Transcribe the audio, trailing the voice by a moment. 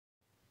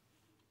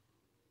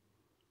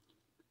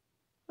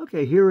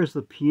Okay, here is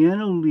the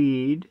piano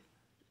lead,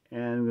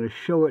 and I'm going to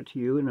show it to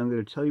you, and I'm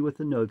going to tell you what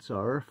the notes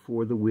are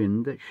for The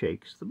Wind That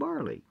Shakes the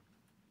Barley.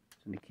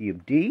 It's in the key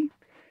of D.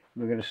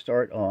 We're going to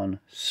start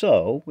on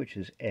So, which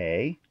is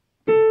A.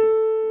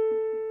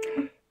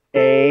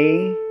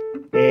 A,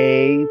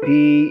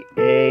 B,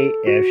 A,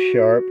 F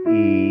sharp,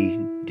 E,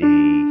 D.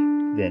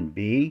 Then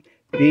B,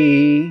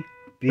 B,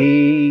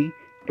 B,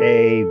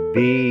 A,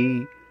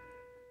 B,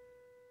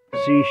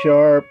 C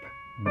sharp,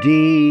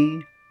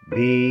 D,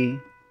 B.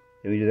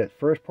 Then we do that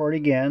first part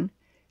again.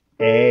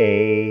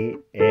 A,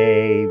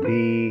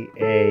 B,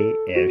 A,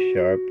 F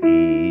sharp,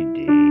 E,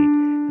 D.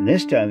 And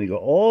this time we go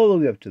all the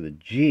way up to the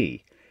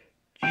G.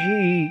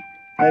 G,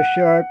 F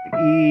sharp,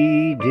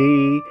 E,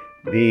 D,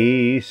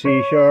 B,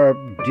 C sharp,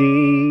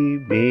 D,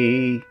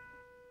 B.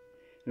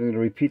 We're going to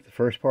repeat the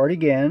first part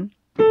again.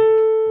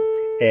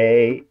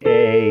 A,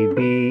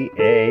 B,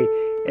 A,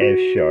 F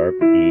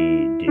sharp,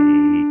 E, D.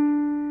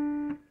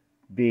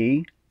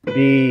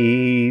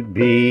 B,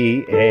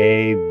 B,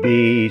 A,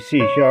 B, C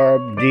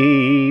sharp,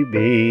 D,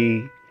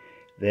 B.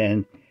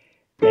 Then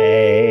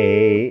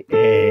A,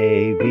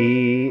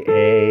 B,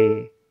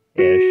 A,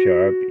 F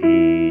sharp,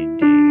 E,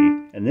 D.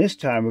 And this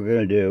time we're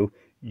going to do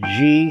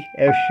G,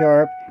 F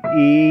sharp,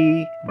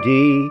 E,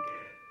 D,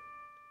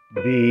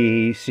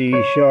 B,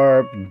 C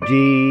sharp,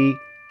 D,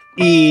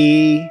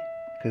 E.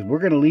 Because we're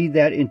going to lead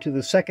that into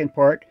the second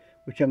part,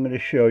 which I'm going to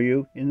show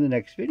you in the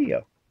next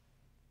video.